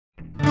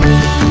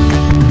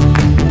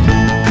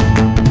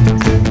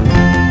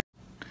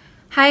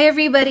Hi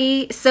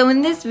everybody, so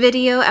in this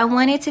video I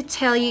wanted to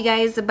tell you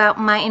guys about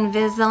my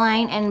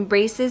Invisalign and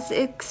braces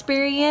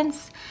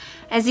experience.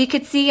 As you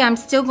can see, I'm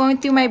still going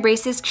through my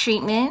braces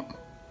treatment.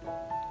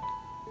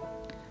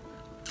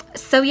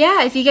 So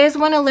yeah, if you guys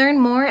want to learn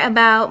more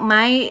about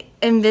my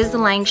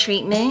Invisalign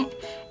treatment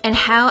and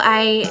how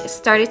I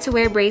started to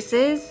wear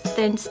braces,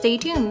 then stay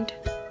tuned.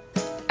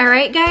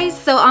 Alright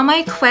guys, so on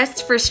my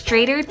quest for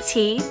straighter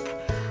teeth,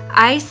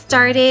 I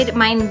started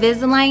my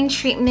Invisalign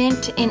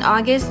treatment in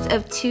August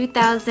of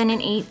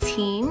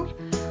 2018,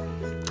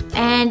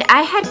 and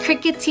I had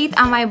crooked teeth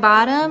on my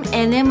bottom,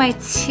 and then my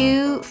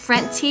two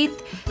front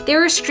teeth, they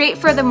were straight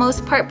for the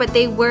most part, but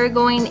they were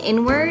going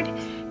inward,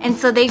 and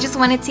so they just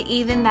wanted to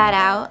even that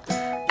out.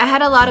 I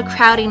had a lot of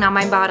crowding on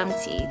my bottom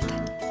teeth.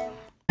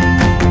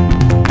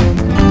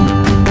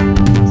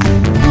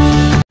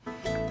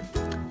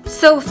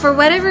 So for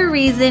whatever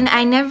reason,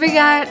 I never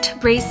got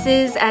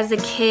braces as a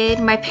kid.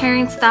 My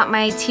parents thought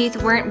my teeth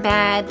weren't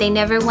bad. They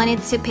never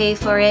wanted to pay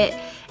for it,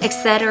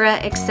 etc.,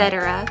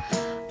 etc.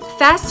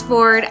 Fast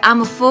forward,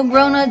 I'm a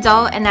full-grown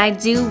adult and I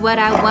do what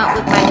I want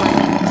with my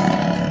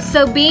money.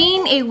 So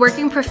being a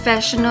working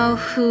professional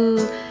who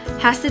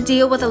has to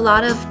deal with a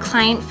lot of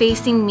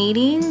client-facing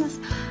meetings,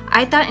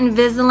 I thought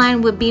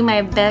Invisalign would be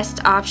my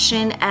best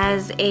option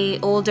as an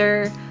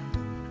older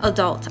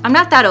adult. I'm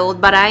not that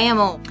old, but I am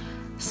old.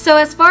 So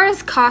as far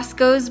as cost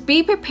goes,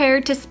 be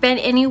prepared to spend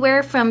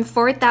anywhere from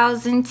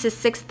 $4,000 to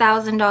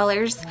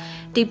 $6,000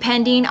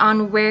 depending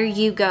on where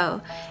you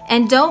go.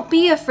 And don't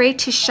be afraid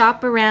to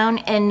shop around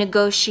and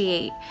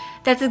negotiate.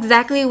 That's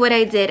exactly what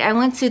I did. I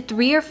went to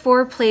 3 or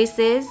 4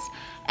 places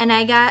and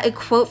I got a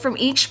quote from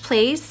each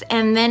place,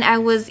 and then I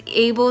was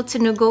able to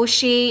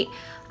negotiate.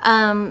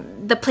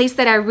 The place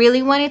that I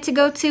really wanted to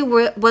go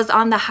to was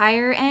on the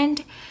higher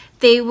end.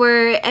 They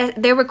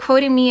were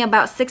quoting me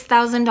about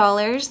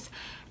 $6,000.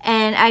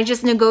 And I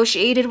just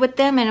negotiated with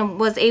them and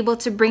was able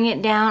to bring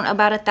it down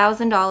about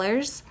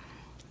 $1,000.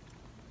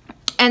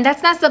 And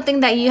that's not something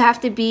that you have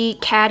to be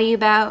catty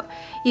about.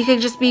 You could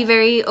just be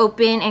very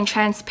open and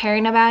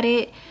transparent about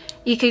it.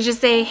 You could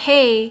just say,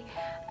 hey,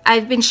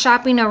 I've been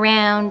shopping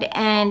around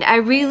and I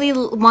really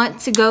want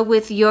to go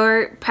with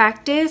your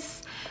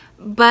practice,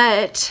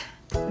 but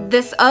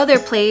this other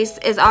place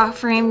is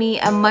offering me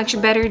a much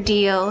better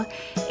deal.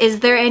 Is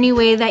there any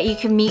way that you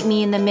can meet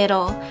me in the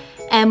middle?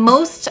 And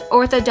most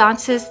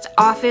orthodontist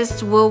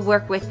offices will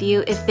work with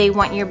you if they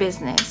want your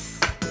business.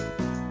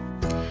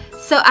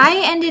 So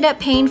I ended up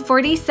paying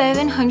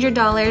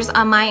 $4,700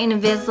 on my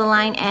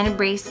Invisalign and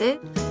braces.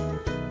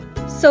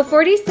 So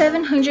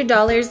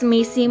 $4,700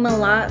 may seem a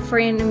lot for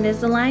an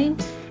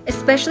Invisalign,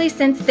 especially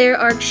since there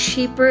are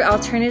cheaper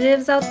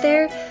alternatives out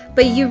there,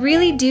 but you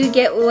really do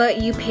get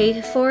what you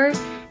pay for,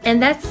 and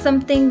that's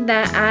something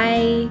that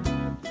I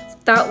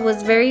thought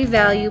was very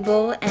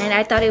valuable, and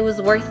I thought it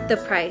was worth the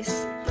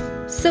price.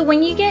 So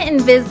when you get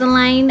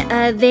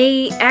Invisalign,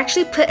 they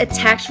actually put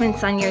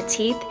attachments on your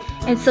teeth,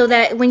 and so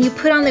that when you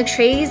put on the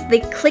trays, they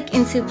click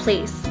into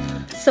place.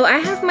 So I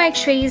have my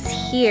trays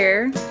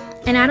here,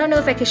 and I don't know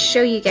if I could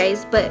show you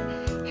guys, but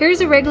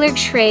here's a regular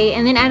tray,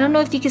 and then I don't know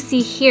if you can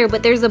see here,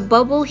 but there's a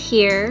bubble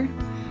here,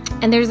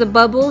 and there's a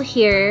bubble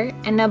here,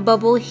 and a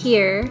bubble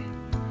here,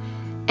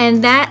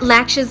 and that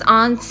latches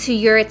onto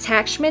your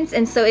attachments,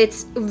 and so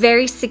it's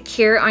very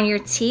secure on your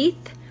teeth.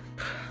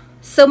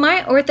 So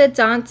my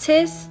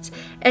orthodontist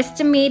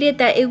estimated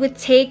that it would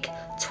take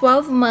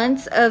 12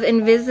 months of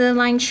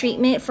Invisalign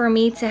treatment for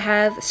me to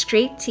have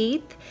straight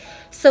teeth.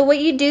 So what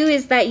you do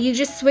is that you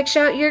just switch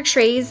out your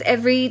trays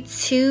every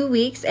 2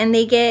 weeks, and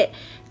they get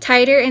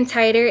tighter and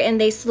tighter, and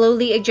they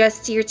slowly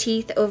adjust to your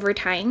teeth over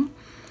time.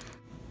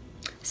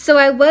 So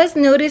I was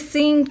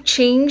noticing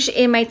change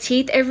in my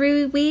teeth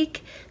every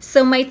week.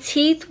 So my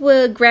teeth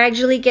would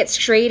gradually get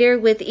straighter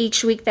with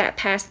each week that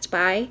passed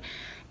by.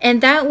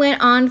 And that went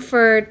on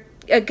for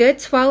a good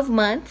 12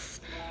 months.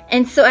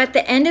 And so at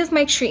the end of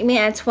my treatment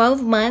at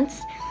 12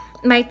 months,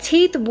 my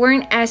teeth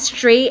weren't as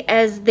straight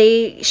as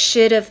they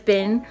should have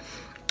been.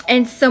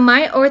 And so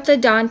my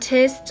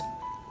orthodontist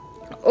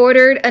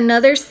ordered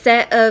another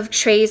set of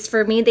trays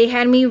for me. They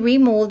had me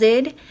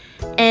remolded,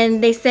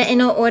 and they sent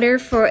in an order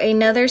for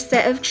another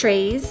set of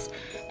trays.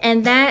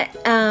 And that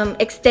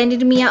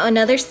extended me out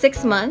another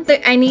 6 months.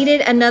 I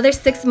needed another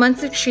 6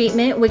 months of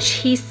treatment, which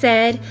he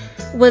said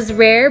was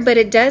rare, but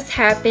it does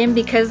happen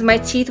because my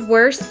teeth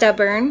were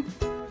stubborn.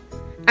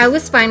 I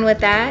was fine with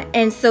that,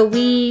 and so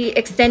we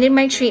extended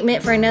my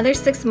treatment for another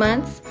 6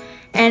 months,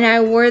 and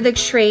I wore the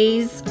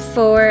trays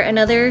for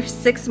another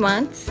 6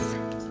 months.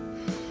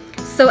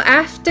 So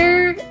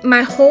after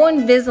my whole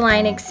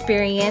Invisalign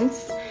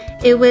experience,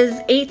 it was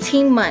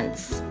 18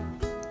 months.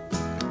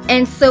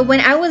 And so when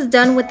I was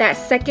done with that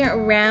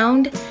second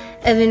round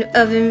of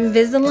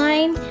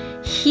Invisalign,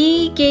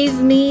 he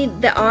gave me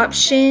the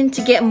option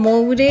to get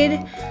molded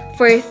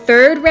for a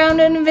 3rd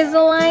round of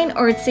Invisalign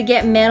or to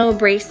get metal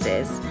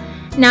braces.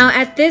 Now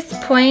at this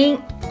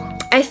point,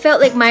 I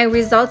felt like my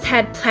results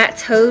had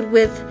plateaued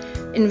with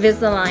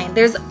Invisalign.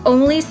 There's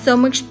only so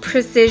much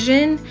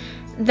precision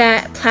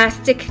that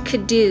plastic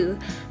could do.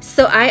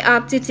 So I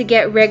opted to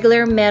get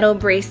regular metal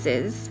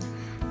braces.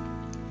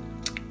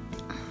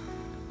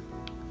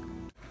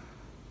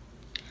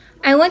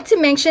 I want to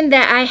mention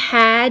that I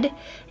had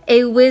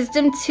a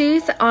wisdom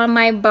tooth on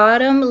my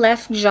bottom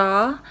left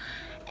jaw,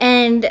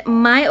 and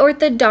my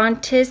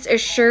orthodontist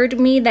assured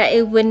me that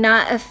it would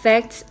not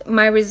affect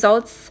my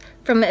results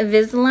from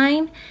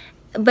Invisalign.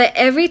 But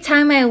every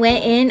time I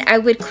went in, I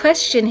would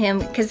question him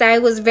because I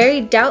was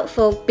very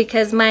doubtful,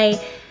 because my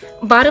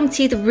bottom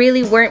teeth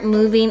really weren't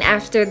moving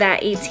after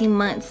that 18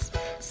 months.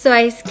 So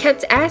I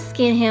kept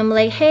asking him,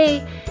 like,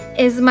 hey,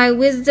 is my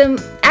wisdom,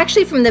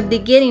 actually from the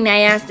beginning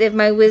I asked if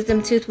my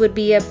wisdom tooth would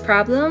be a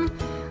problem,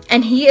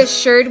 and he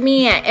assured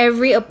me at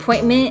every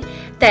appointment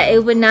that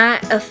it would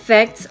not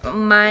affect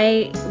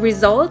my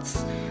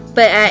results.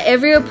 But at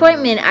every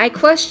appointment I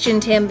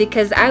questioned him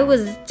because I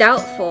was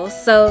doubtful.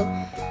 So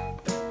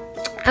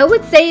I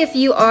would say if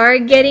you are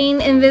getting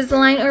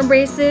Invisalign or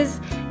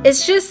braces,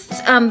 it's just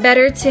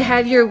better to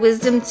have your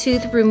wisdom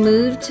tooth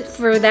removed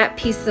for that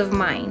peace of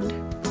mind.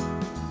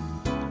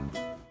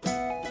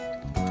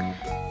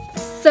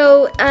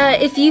 So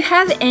if you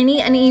have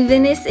any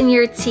unevenness in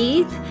your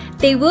teeth,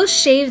 they will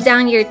shave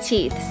down your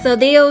teeth. So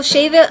they'll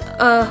shave it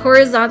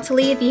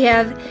horizontally if you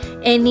have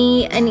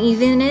any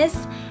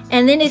unevenness.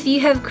 And then if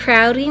you have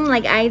crowding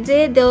like I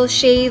did, they'll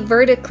shave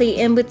vertically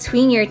in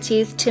between your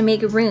teeth to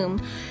make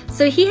room.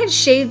 So he had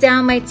shaved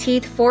down my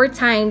teeth 4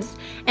 times,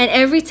 and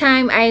every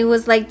time I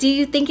was like, do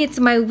you think it's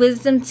my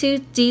wisdom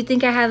tooth? Do you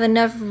think I have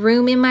enough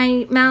room in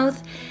my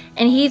mouth?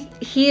 And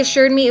he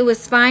assured me it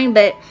was fine,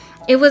 but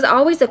it was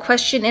always a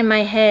question in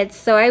my head.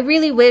 So I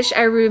really wish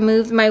I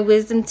removed my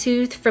wisdom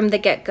tooth from the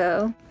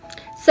get-go.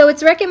 So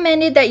it's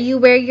recommended that you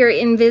wear your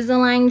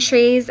Invisalign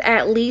trays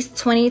at least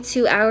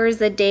 22 hours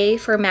a day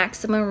for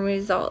maximum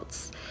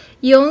results.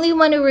 You only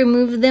want to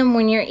remove them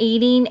when you're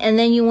eating, and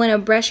then you want to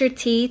brush your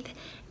teeth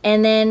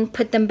and then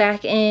put them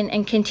back in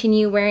and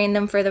continue wearing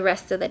them for the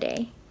rest of the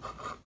day.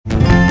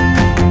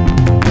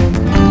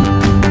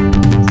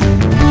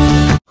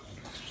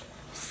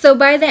 So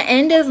by the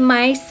end of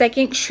my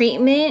second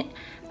treatment,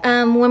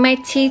 when my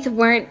teeth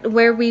weren't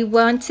where we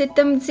wanted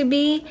them to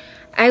be,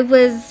 I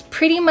was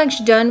pretty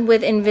much done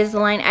with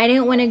Invisalign. I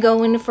didn't want to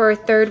go in for a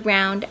third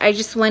round. I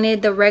just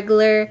wanted the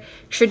regular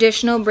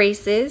traditional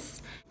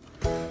braces.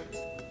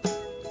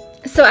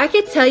 So I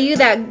could tell you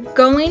that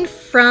going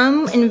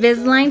from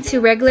Invisalign to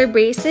regular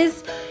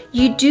braces,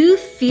 you do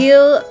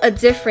feel a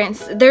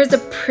difference. There's a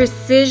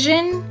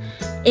precision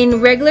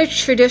in regular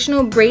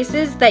traditional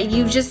braces that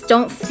you just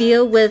don't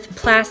feel with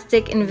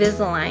plastic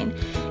Invisalign.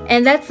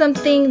 And that's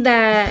something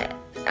that,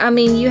 I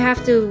mean, you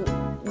have to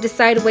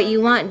decide what you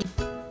want.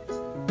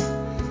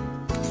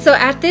 So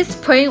at this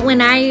point,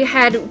 when I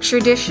had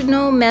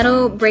traditional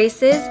metal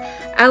braces,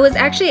 I was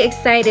actually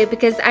excited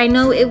because I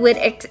know it would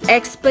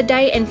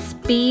expedite and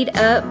speed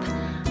up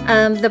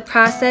the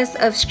process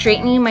of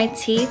straightening my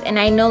teeth, and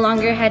I no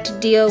longer had to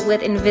deal with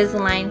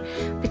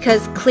Invisalign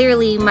because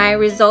clearly my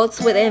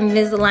results with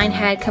Invisalign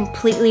had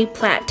completely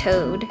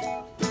plateaued.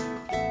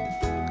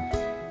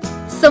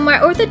 So my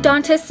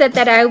orthodontist said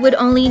that I would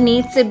only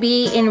need to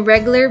be in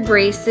regular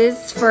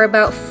braces for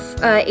about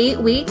 8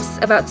 weeks,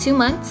 about 2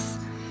 months.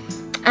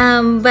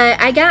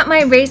 But I got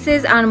my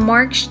braces on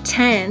March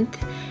 10th,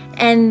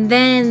 and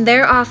then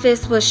their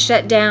office was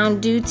shut down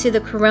due to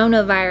the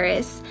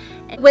coronavirus.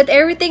 With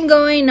everything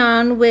going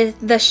on with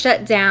the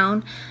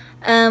shutdown,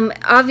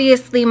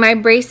 obviously my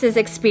braces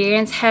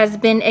experience has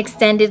been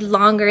extended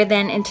longer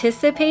than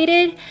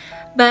anticipated,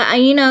 but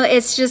you know,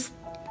 it's just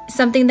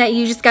something that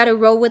you just gotta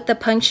roll with the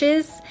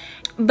punches.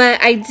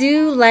 But I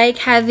do like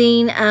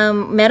having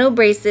metal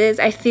braces.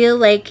 I feel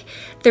like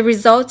the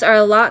results are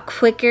a lot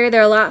quicker,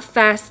 they're a lot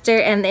faster,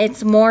 and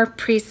it's more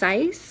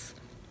precise.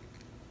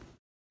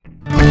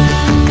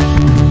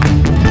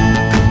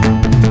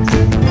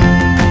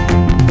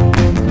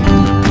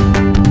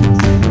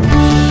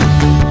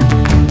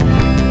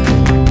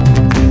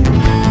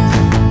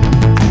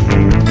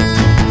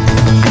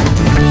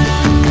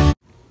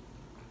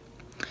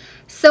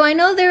 So I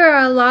know there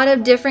are a lot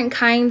of different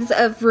kinds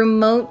of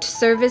remote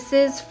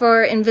services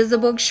for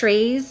invisible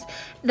trays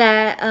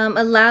that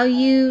allow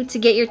you to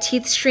get your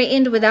teeth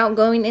straightened without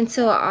going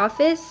into an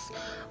office.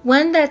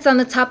 One that's on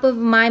the top of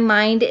my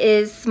mind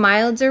is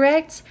Smile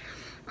Direct.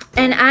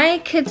 And I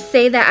could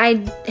say that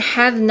I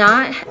have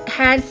not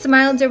had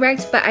Smile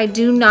Direct, but I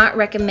do not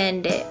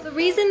recommend it. The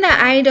reason that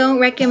I don't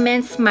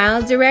recommend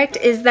Smile Direct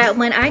is that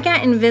when I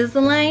got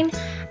Invisalign,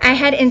 I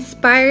had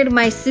inspired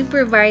my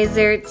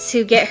supervisor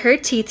to get her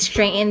teeth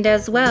straightened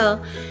as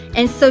well.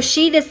 And so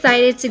she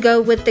decided to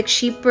go with the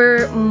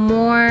cheaper,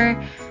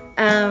 more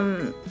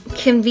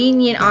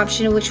convenient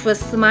option, which was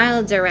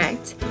Smile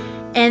Direct.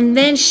 And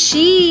then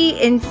she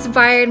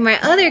inspired my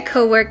other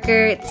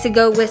coworker to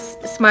go with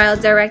Smile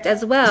Direct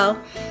as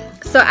well.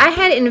 So I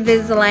had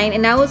Invisalign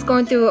and I was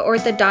going through an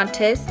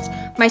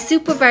orthodontist. My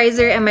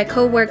supervisor and my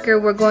coworker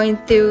were going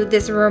through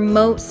this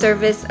remote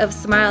service of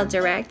Smile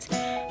Direct.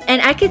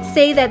 And I could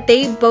say that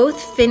they both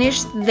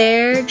finished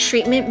their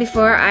treatment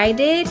before I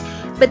did,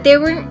 but they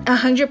weren't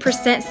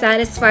 100%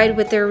 satisfied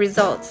with their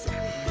results.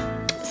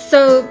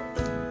 So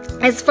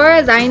as far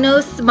as I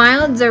know,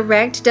 Smile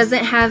Direct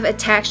doesn't have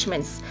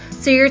attachments,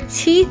 so your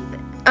teeth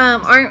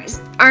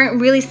aren't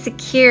really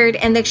secured,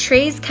 and the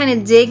trays kind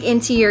of dig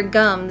into your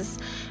gums.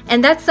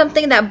 And that's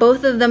something that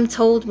both of them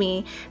told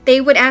me.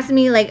 They would ask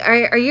me like,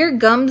 are your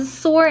gums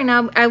sore? And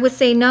I would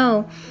say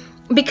no.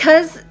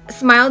 Because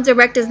Smile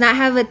Direct does not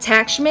have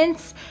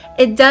attachments,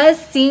 it does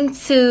seem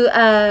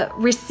to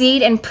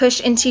recede and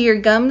push into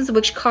your gums,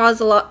 which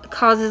causes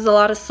a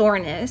lot of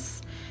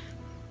soreness.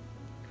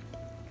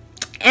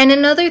 And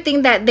another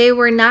thing that they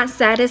were not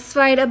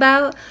satisfied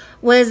about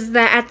was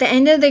that at the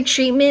end of the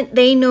treatment,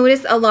 they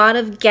noticed a lot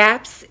of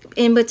gaps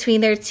in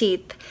between their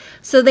teeth.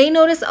 So they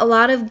noticed a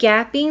lot of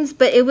gappings,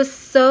 but it was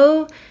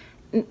so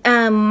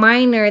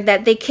minor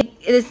that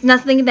it's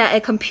nothing that a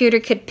computer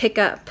could pick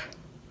up.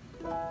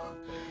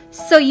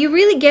 So you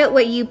really get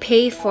what you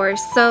pay for.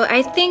 So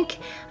I think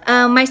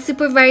my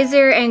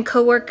supervisor and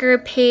coworker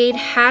paid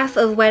half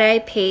of what I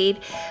paid,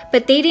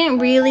 but they didn't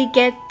really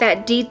get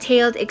that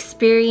detailed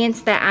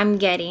experience that I'm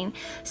getting.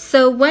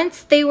 So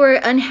once they were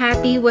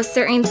unhappy with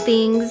certain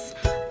things,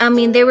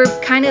 they were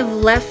kind of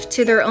left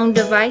to their own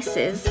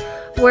devices.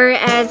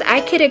 Whereas I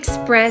could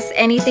express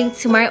anything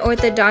to my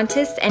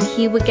orthodontist and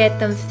he would get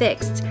them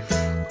fixed.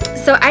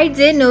 So I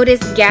did notice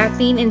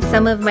gapping in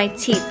some of my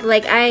teeth.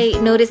 Like I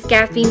noticed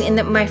gapping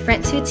in my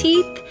front two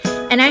teeth,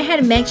 and I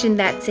had mentioned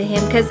that to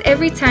him because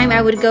every time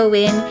I would go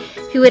in,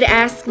 he would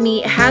ask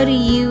me, how do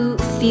you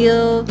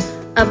feel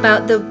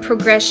about the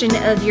progression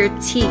of your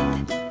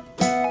teeth?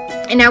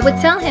 And I would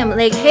tell him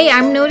like, hey,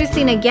 I'm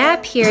noticing a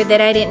gap here that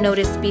I didn't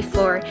notice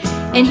before.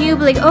 And he would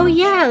be like, oh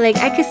yeah, like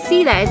I could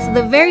see that.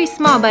 It's very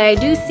small, but I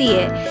do see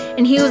it.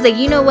 And he was like,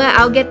 you know what,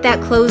 I'll get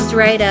that closed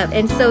right up.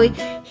 And so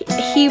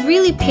he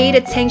really paid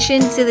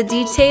attention to the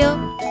detail.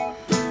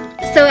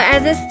 So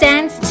as it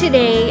stands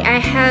today, I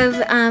have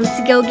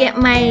to go get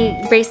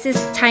my braces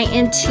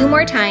tightened 2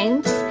 more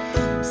times.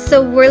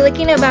 So we're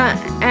looking at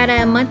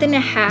a month and a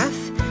half.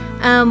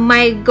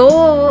 My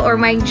goal or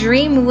my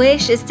dream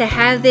wish is to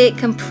have it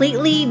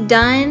completely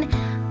done,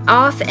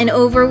 off and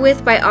over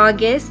with by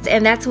August,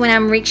 and that's when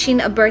I'm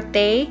reaching a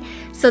birthday.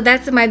 So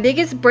that's my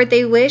biggest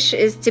birthday wish,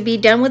 is to be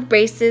done with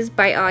braces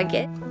by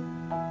August.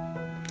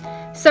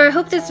 So I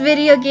hope this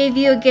video gave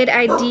you a good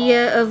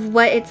idea of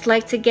what it's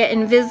like to get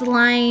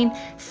Invisalign,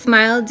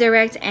 Smile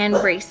Direct, and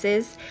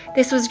braces.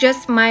 This was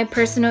just my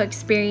personal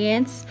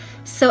experience.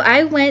 So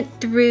I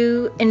went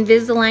through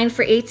Invisalign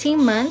for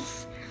 18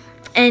 months.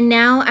 And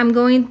now I'm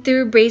going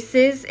through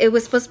braces. It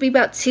was supposed to be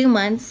about 2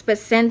 months, but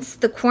since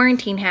the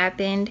quarantine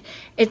happened,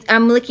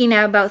 I'm looking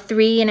at about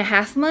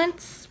 3.5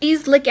 months.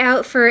 Please look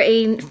out for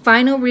a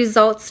final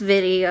results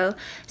video.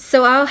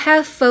 So I'll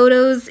have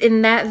photos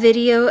in that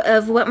video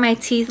of what my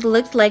teeth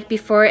looked like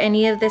before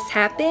any of this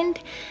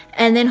happened.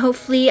 And then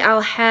hopefully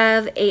I'll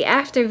have a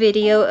after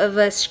video of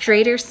a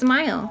straighter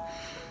smile.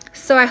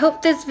 So I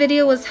hope this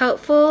video was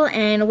helpful,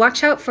 and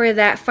watch out for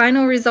that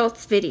final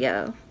results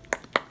video.